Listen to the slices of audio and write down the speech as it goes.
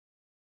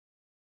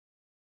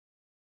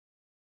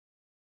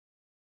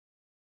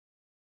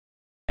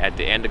at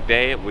the end of the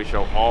day, we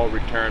shall all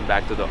return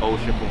back to the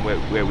ocean from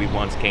where we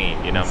once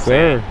came. You know what I'm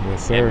saying?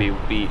 Yes, sir.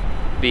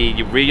 And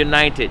be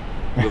reunited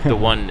with the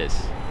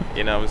oneness.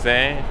 You know what I'm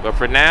saying? But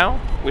for now,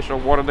 we shall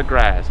water the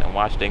grass and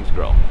watch things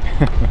grow.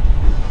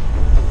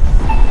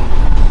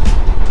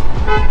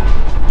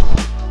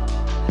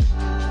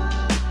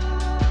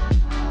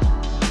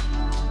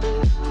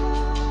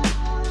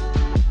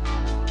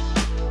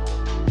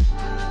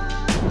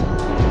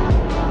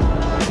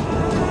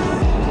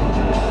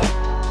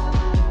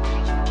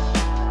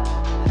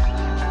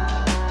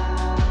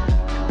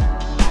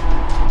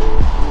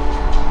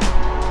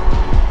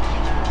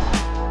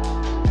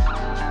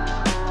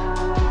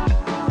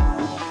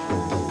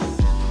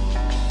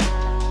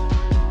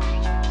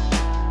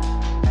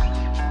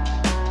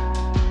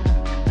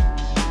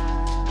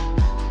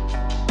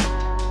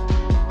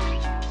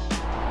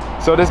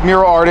 So this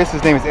mural artist,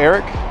 his name is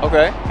Eric.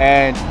 Okay.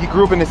 And he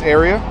grew up in this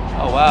area.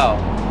 Oh, wow.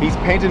 He's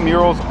painted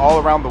murals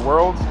all around the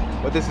world,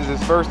 but this is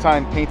his first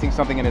time painting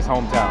something in his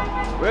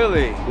hometown.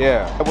 Really?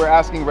 Yeah. We're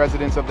asking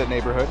residents of the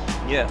neighborhood.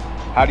 Yeah.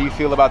 How do you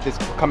feel about this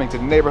coming to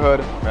the neighborhood,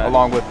 right,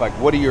 along with like,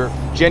 what are your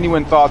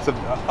genuine thoughts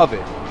of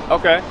it?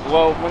 Okay.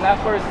 Well, when I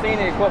first seen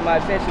it, it caught my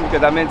attention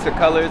because I'm into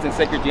colors and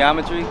sacred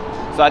geometry.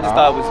 So I just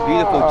thought it was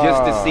beautiful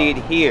just to see it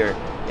here.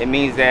 It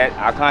means that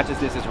our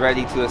consciousness is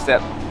ready to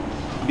accept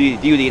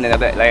beauty in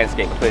another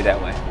landscape, I'll put it that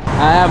way.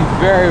 I am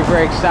very,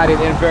 very excited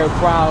and very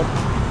proud.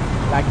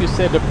 Like you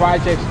said, the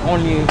project's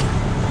only,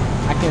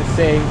 I can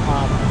say,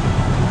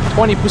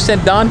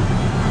 20% done,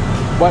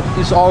 but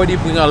it's already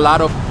bringing a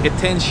lot of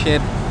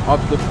attention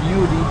of the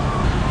beauty.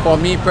 For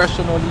me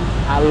personally,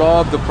 I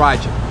love the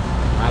project.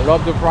 I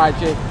love the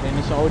project, and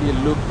it's already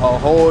looked a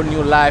whole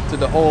new life to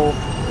the whole,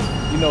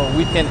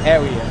 Wheaton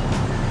area.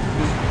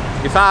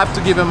 If I have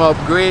to give him a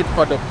grade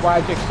for the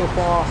project so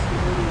far,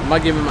 I'm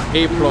gonna give him an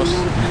A+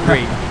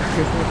 grade.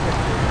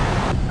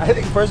 I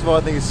think, first of all,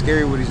 I think it's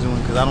scary what he's doing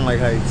because I don't like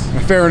heights.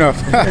 Fair enough.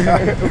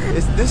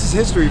 This is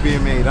history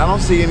being made. I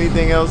don't see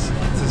anything else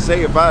to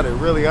say about it,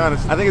 really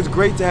honest. I think it's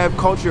great to have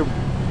culture,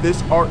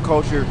 this art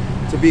culture,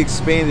 to be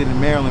expanded in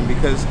Maryland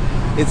because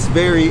it's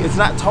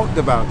not talked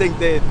about. I think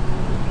that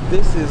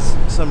this is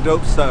some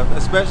dope stuff,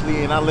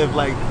 especially, and I live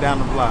like down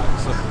the block.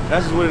 So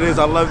that's just what it is.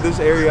 I love this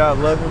area. I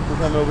love him for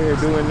coming over here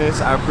doing this.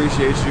 I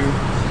appreciate you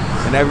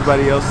and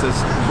everybody else that's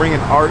bringing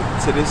art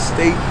to this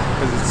state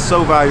because it's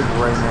so valuable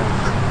right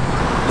now.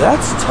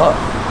 That's tough.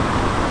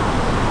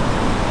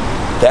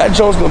 That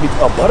joint's gonna be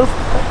a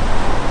butterfly.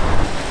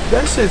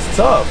 That shit's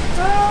tough.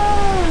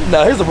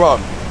 Now here's the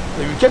problem.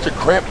 If you catch a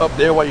cramp up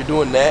there while you're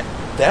doing that,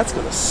 that's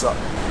gonna suck.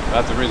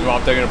 That's the reason why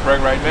I'm taking a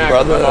break right now.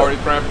 Brother, I'm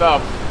already cramped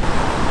up.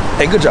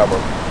 Hey, good job, bro.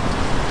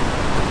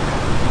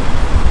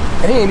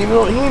 He ain't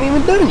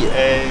even done yet.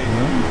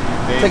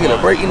 Hey, taking a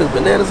break, eating his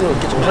bananas,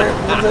 and get your cramp.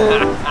 You know what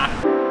I'm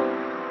saying?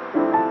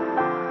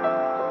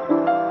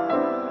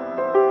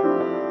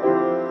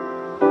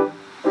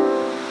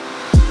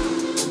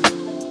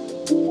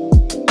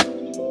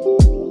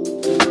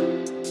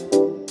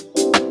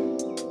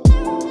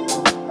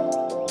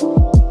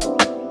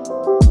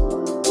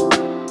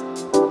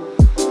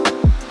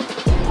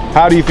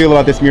 How do you feel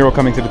about this mural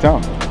coming to the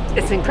town?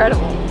 It's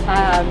incredible.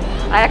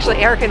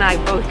 Eric and I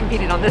both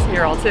competed on this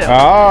mural too.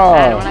 Oh.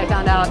 And when I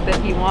found out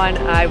that he won,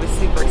 I was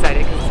super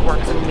excited because his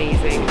work's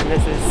amazing, and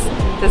this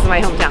is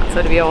my hometown.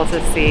 So to be able to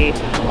see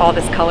all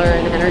this color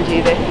and energy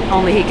that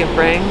only he can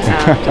bring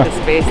to the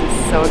space is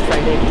so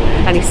exciting.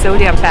 And he's so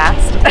damn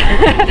fast.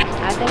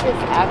 I think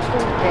it's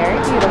actually very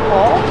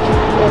beautiful.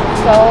 It's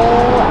so,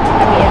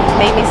 it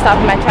made me stop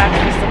in my tracks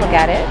just to look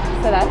at it.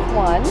 So that's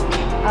one.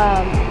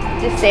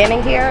 Just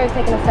standing here and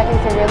taking a second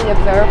to really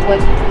observe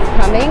what's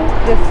coming,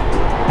 just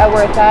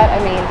where it's at,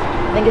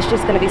 I think it's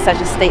just going to be such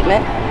a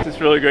statement.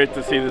 It's really great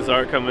to see this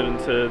art coming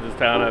into this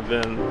town. I've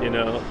been,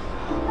 a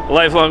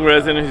lifelong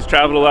resident who's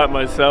traveled a lot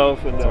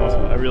myself, and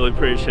I really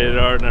appreciate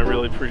art, and I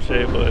really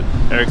appreciate what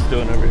Eric's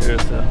doing over here.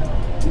 So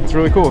it's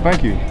really cool.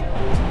 Thank you.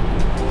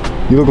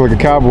 You look like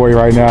a cowboy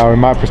right now, in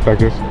my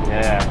perspective.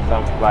 Yeah,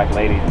 some black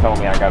lady told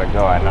me I gotta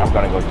go, and I'm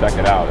gonna go check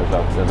it out.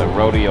 There's a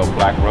rodeo,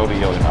 black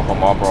rodeo in Upper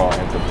Marlboro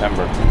in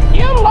September.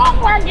 You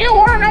look like you're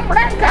one of them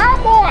black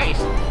cowboys.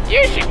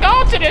 You should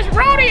go to this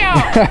rodeo.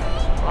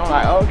 I'm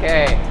like,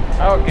 okay.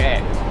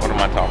 What am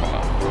I talking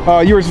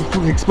about? You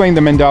were explaining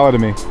the mandala to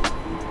me.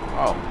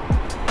 Oh,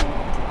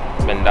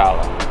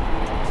 mandala.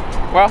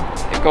 Well,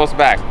 it goes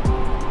back.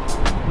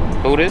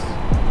 Buddhist,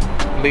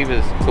 I believe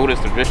it's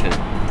Buddhist tradition.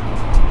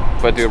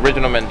 But the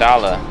original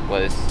mandala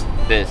was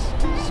this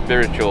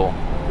spiritual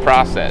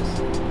process.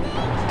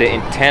 The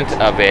intent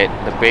of it,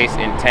 the base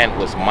intent,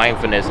 was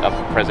mindfulness of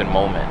the present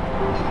moment.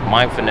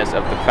 Mindfulness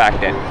of the fact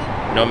that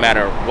no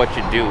matter what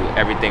you do,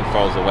 everything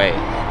falls away.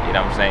 You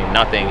know what I'm saying?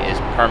 Nothing is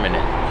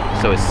permanent.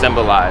 So it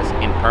symbolized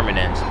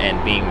impermanence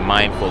and being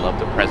mindful of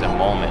the present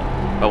moment.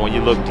 But when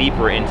you look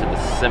deeper into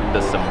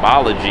the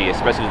symbology,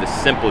 especially the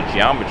simple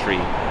geometry,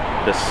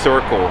 the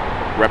circle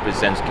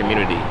represents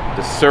community.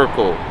 The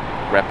circle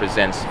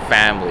represents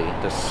family.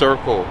 The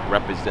circle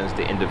represents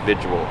the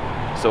individual.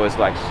 So it's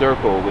like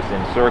circle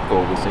within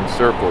circle within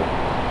circle,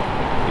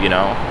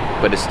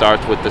 but it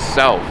starts with the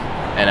self.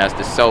 And as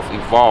the self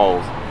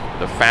evolves,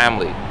 the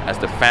family. As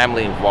the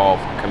family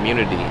evolves,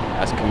 community.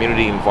 As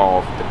community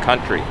evolves, the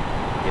country.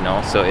 You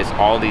know, so it's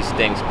all these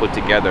things put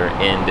together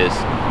in this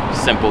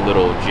simple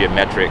little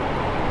geometric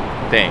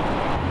thing.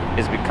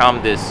 It's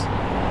become this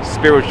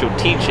spiritual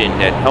teaching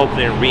that helps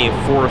me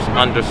reinforce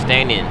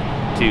understanding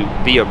to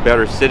be a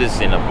better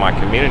citizen of my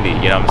community.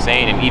 You know what I'm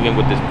saying? And even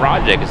with this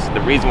project, it's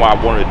the reason why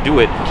I wanted to do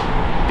it,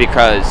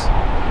 because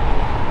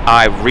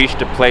I've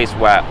reached a place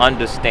where I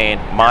understand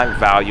my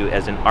value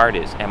as an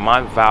artist, and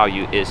my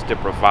value is to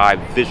provide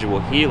visual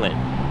healing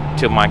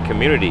to my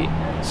community.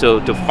 So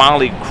to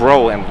finally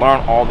grow and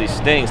learn all these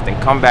things,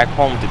 then come back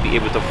home to be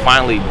able to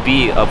finally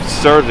be of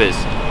service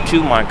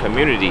to my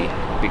community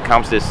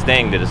becomes this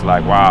thing that is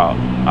like, wow,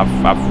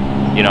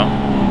 I've you know,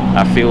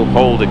 I feel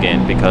whole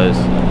again because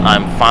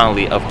I'm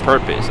finally of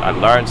purpose. I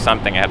learned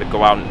something, I had to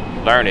go out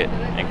and learn it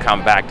and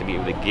come back to be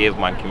able to give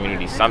my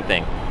community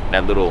something,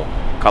 that little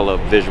color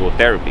visual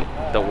therapy.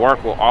 The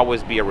work will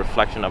always be a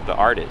reflection of the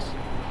artist.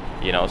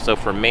 You know, so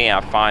for me,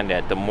 I find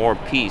that the more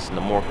peace and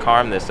the more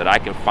calmness that I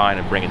can find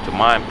and bring into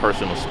my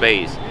personal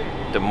space,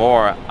 the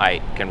more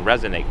I can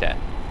resonate that.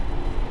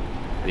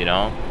 You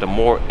know, the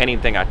more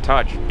anything I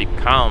touch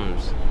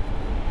becomes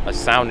a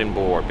sounding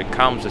board,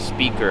 becomes a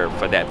speaker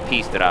for that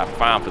peace that I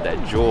found, for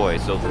that joy.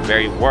 So the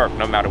very work,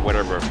 no matter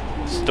whatever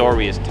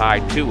story is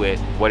tied to it,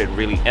 what it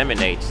really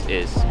emanates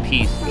is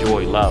peace,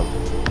 joy, love,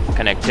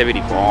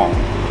 connectivity for all.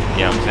 You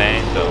know what I'm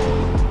saying? So.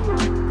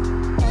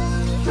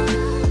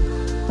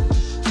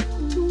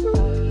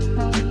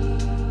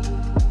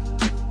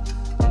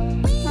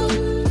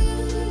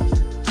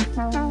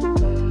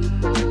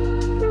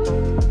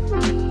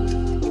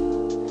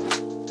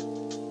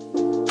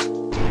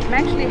 I'm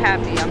actually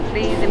happy. I'm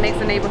pleased. It makes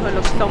the neighborhood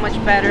look so much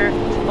better.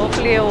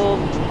 Hopefully, it will,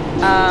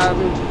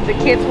 the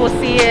kids will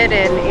see it,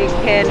 and it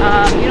can,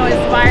 you know,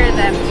 inspire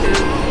them to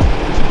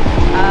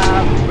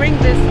bring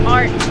this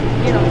art,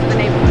 you know, to the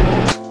neighborhood.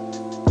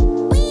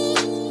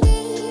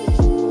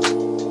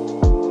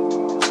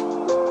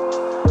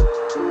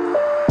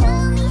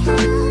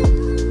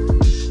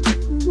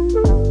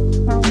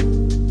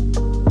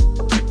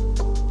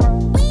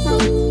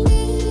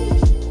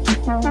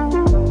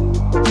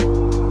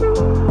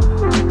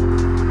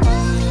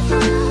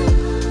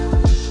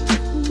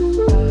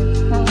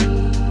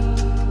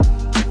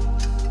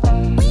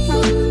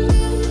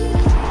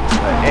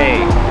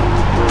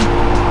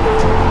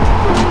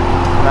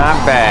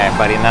 Not bad,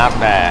 buddy, not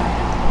bad.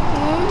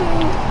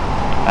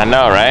 I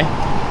know, right?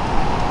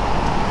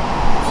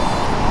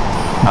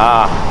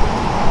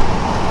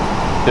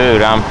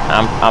 Dude, I'm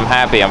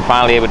happy. I'm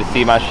finally able to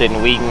see my shit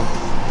in Wheaton. You know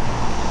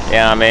what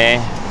I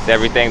mean? It's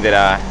everything that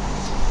I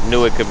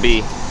knew it could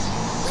be,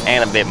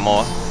 and a bit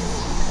more.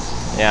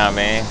 You know what I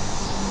mean?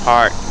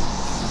 Heart,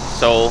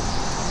 soul,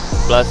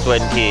 blood,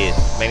 sweat, and tears.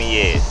 Many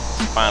years.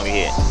 Finally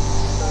here.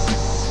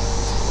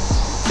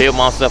 Build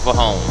myself a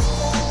home.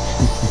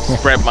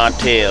 Spread my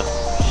tail,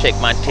 shake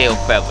my tail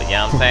feather, you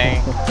know what I'm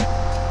saying?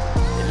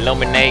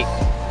 Illuminate.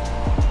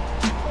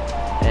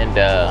 And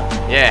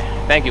yeah,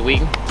 thank you,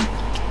 Wheaton.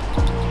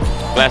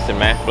 Blessing,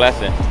 man,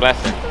 blessing,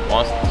 blessing.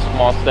 One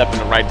small step in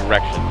the right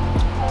direction.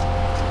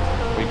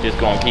 We just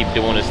gonna keep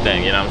doing this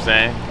thing, you know what I'm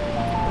saying?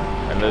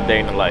 Another day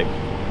in the life.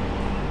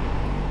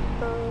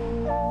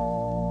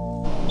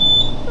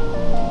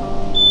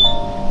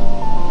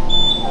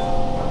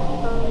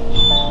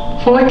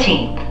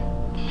 Fourteenth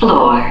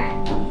floor.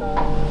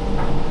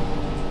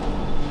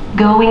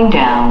 Going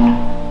down.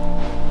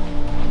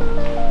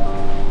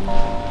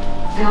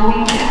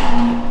 Going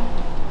down.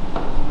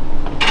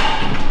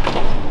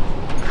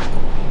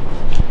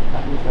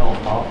 How you doing,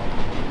 Paul?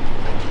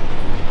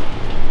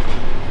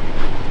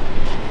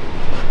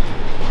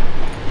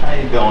 How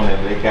you doing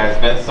there, big guy? It's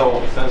been so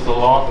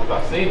long since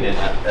I've seen this.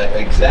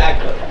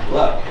 Exactly.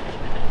 Look,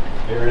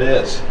 here it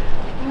is.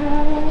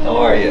 How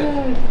are you?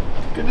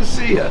 Good to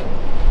see you.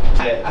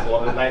 Yeah, it's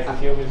one of the nicest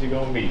humans you're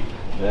gonna meet.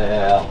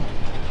 Well,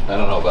 I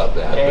don't know about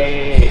that.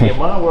 Hey, in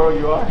my world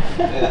you are.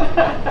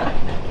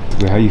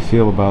 How you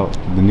feel about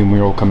the new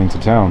mural coming to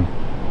town?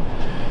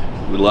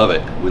 We love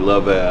it. We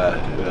love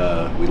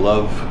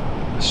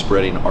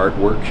spreading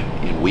artwork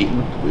in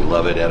Wheaton. We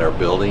love it at our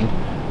building.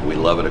 We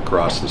love it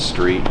across the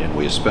street, and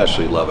we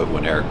especially love it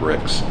when Eric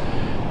Ricks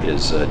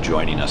is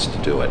joining us to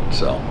do it.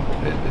 So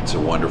it's a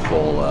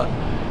wonderful,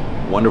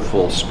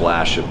 wonderful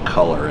splash of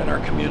color in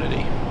our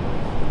community.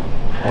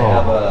 I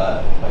have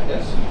I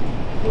guess,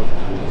 look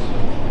through this.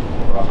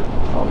 Robert,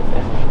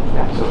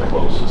 that's so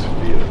closest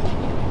view.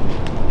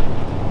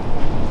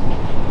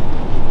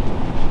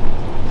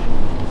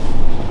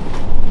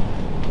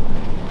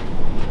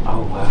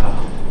 Oh wow.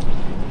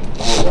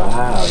 Oh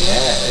wow,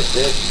 yeah, it's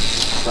just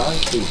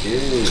funky,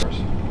 dude.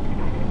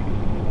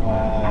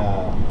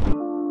 Wow.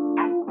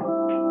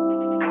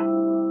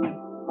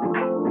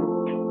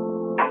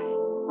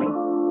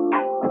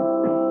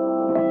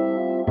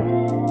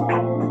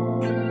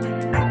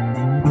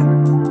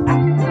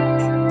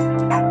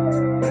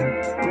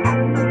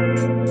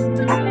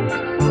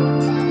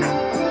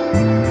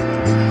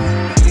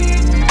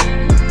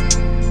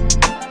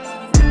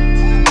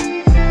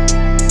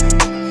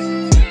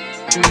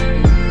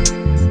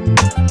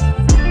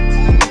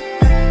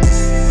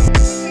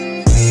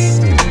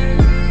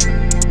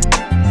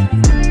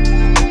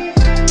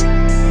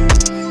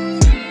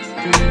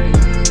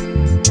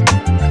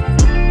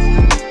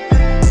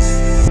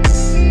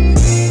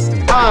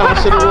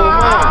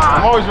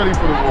 ready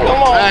for the war.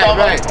 Come on, Right,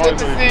 brother. right. Good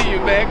to see you,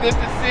 man. Good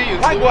to see you.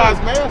 Likewise,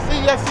 man.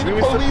 See, I see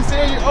the police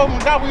here. Oh my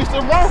God, we used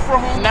to run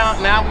from them. Now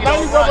we Now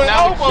don't you run. rubbing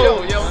Now we elbows. chill.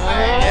 You know what I'm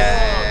saying?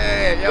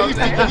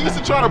 Yeah. He used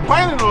to try to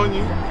plant it on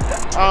you.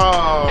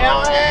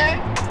 Hell yeah.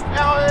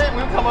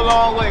 We've come a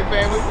long way,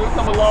 fam. We've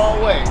come a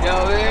long way. You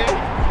know what I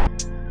mean?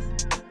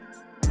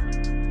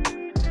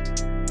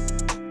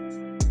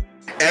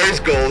 Eric's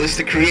goal is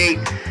to create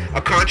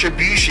a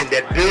contribution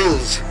that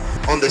builds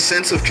on the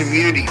sense of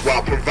community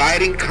while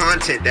providing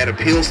content that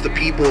appeals to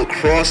people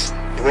across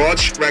broad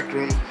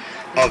spectrum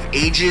of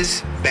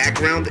ages,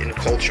 background, and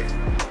culture.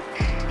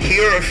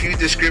 Here are a few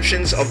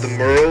descriptions of the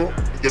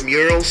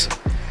mural's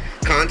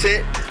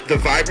content. The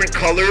vibrant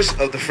colors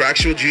of the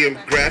fractal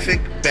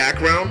geographic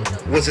background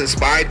was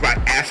inspired by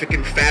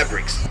African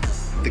fabrics.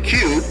 The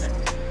cube,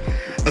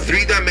 a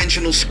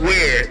three-dimensional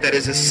square that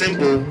is a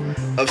symbol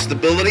of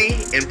stability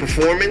and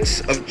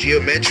performance of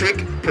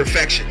geometric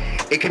perfection.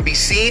 It can be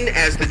seen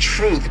as the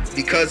truth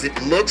because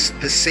it looks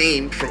the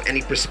same from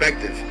any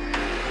perspective.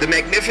 The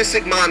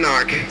magnificent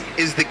monarch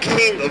is the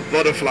king of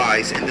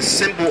butterflies and the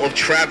symbol of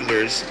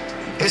travelers,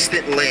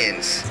 distant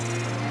lands.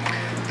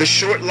 The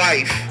short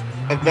life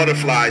of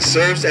butterflies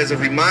serves as a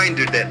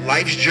reminder that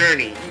life's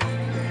journey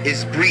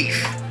is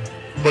brief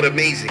but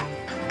amazing.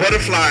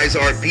 Butterflies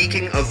are a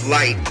beacon of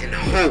light and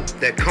hope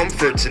that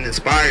comforts and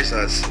inspires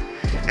us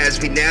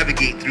as we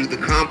navigate through the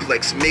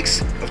complex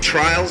mix of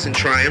trials and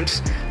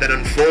triumphs that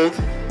unfold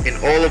in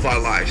all of our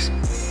lives.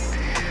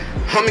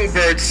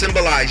 Hummingbirds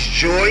symbolize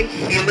joy,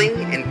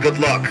 healing, and good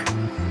luck.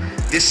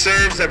 This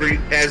serves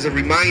as a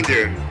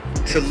reminder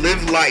to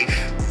live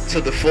life to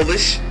the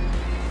fullest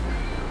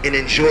and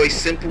enjoy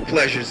simple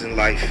pleasures in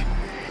life.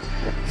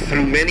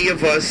 Through many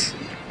of us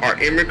are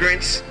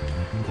immigrants,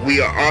 we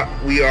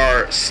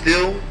are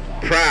still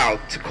proud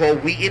to call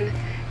Wheaton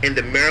and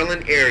the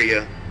Maryland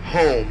area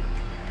home,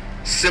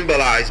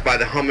 symbolized by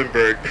the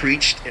hummingbird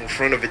preached in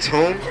front of its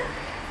home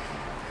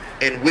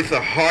and with a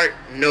heart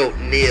note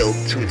nailed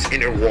to its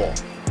inner wall.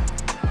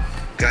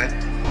 Okay?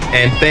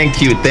 And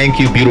thank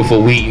you,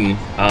 beautiful Wheaton.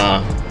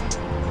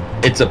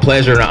 It's a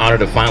pleasure and an honor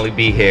to finally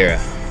be here.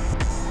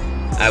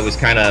 I was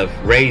kind of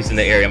raised in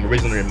the area. I'm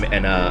originally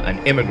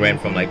an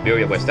immigrant from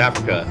Liberia, West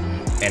Africa,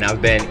 and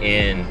I've been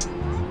in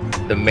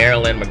the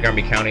Maryland,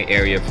 Montgomery County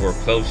area for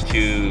close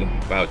to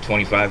about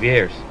 25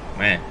 years.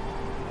 Man,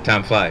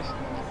 time flies.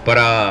 But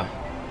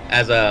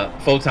as a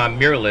full-time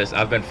muralist,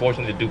 I've been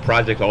fortunate to do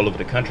projects all over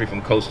the country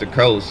from coast to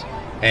coast,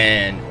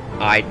 and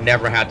I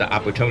never had the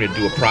opportunity to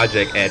do a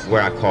project at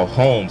where I call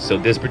home. So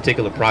this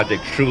particular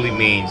project truly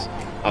means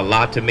a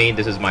lot to me.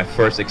 This is my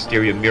first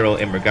exterior mural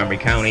in Montgomery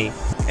County,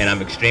 and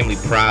I'm extremely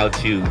proud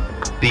to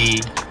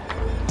be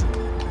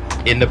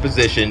in the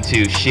position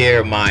to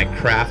share my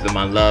craft and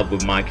my love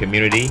with my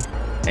community.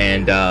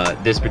 And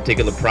this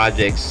particular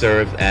project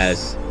serves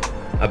as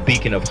a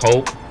beacon of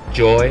hope,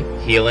 joy,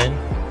 healing.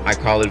 I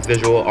call it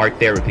visual art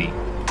therapy.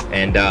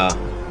 And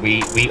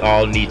we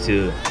all need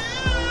to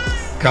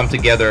come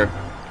together,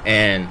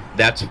 and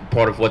that's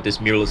part of what this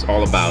mural is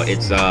all about.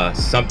 It's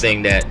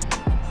something that,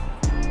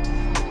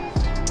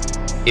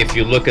 if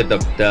you look at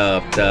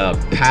the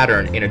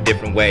pattern in a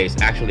different way, it's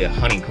actually a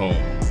honeycomb,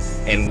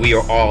 and we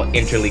are all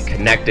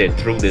interconnected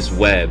through this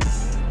web,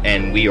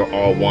 and we are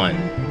all one.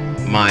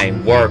 My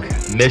work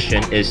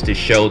mission is to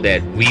show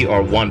that we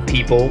are one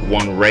people,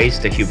 one race,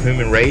 the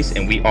human race,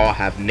 and we all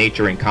have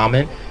nature in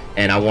common.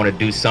 And I want to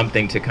do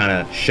something to kind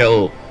of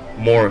show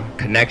more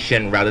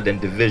connection rather than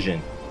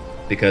division,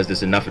 because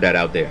there's enough of that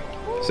out there.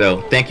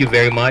 So thank you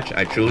very much.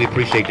 I truly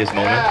appreciate this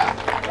moment.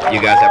 You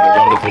guys have a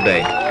wonderful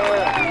day.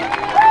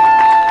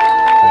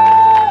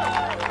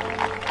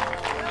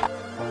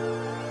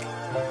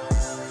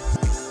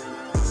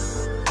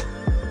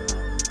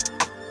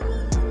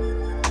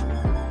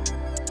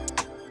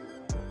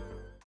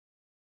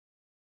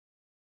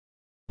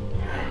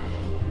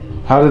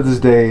 How did this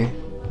day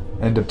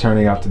end up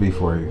turning out to be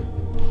for you?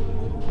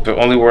 The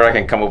only word I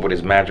can come up with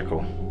is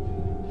magical.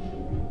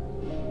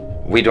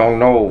 We don't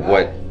know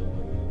what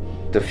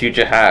the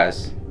future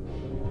has,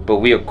 but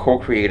we are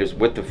co-creators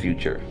with the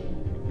future.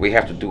 We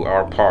have to do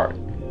our part,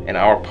 and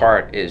our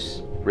part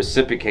is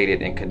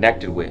reciprocated and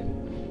connected with.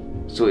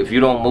 So if you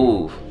don't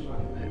move,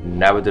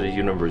 never did the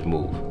universe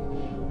move.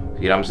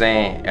 You know what I'm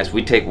saying? As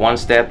we take one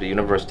step, the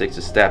universe takes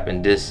a step,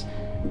 and this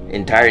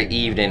entire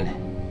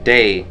evening,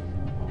 day,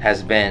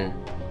 has been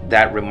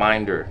that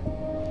reminder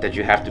that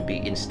you have to be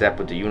in step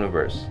with the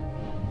universe.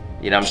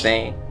 You know what I'm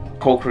saying?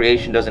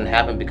 Co-creation doesn't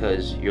happen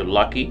because you're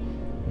lucky,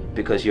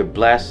 because you're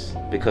blessed,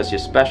 because you're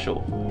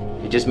special.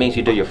 It just means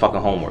you do your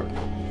fucking homework.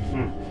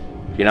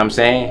 You know what I'm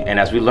saying? And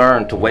as we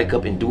learn to wake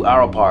up and do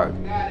our part,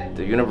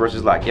 the universe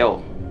is like,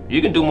 yo,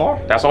 you can do more.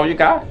 That's all you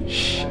got?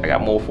 Shh, I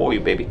got more for you,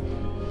 baby.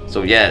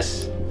 So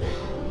yes,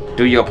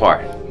 do your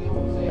part.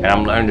 And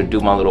I'm learning to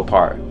do my little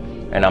part.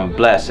 And I'm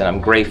blessed and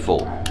I'm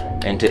grateful.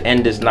 And to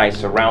end this night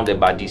surrounded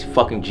by these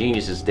fucking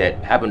geniuses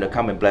that happen to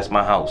come and bless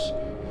my house.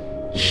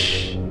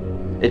 Shh.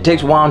 It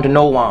takes one to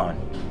know one.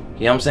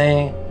 You know what I'm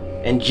saying?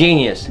 And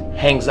genius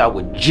hangs out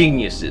with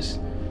geniuses.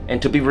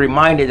 And to be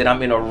reminded that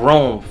I'm in a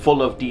room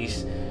full of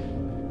these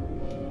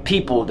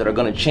people that are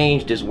gonna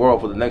change this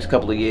world for the next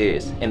couple of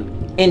years and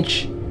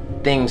inch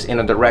things in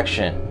a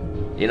direction,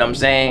 you know what I'm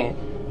saying,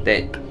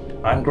 that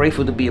I'm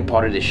grateful to be a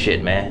part of this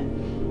shit, man.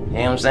 You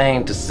know what I'm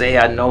saying? To say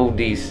I know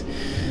these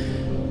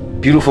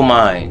beautiful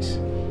minds,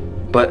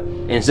 but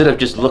instead of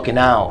just looking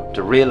out,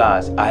 to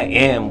realize I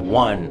am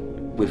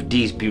one with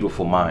these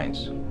beautiful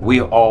minds.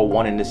 We are all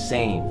one and the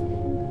same.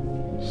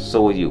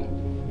 So are you. You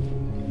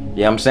know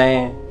what I'm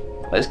saying?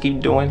 Let's keep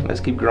doing, let's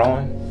keep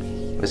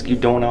growing. Let's keep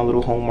doing our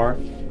little homework.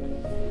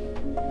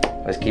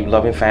 Let's keep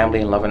loving family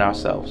and loving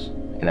ourselves.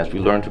 And as we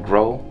learn to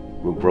grow,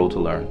 we'll grow to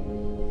learn.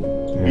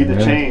 Be the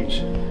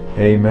change.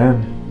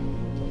 Amen.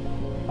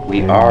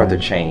 We are the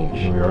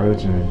change. We are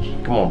the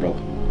change. Come on, bro.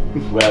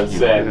 Well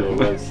said, man.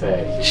 Well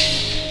said.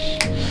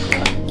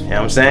 You know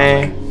what I'm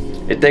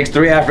saying? It takes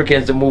 3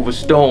 Africans to move a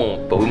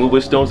stone, but we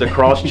move stones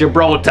across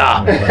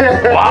Gibraltar.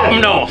 Wow,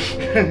 no.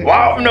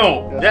 Wow,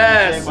 no.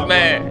 Yes,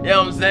 man. You know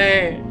what I'm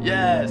saying?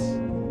 Yes.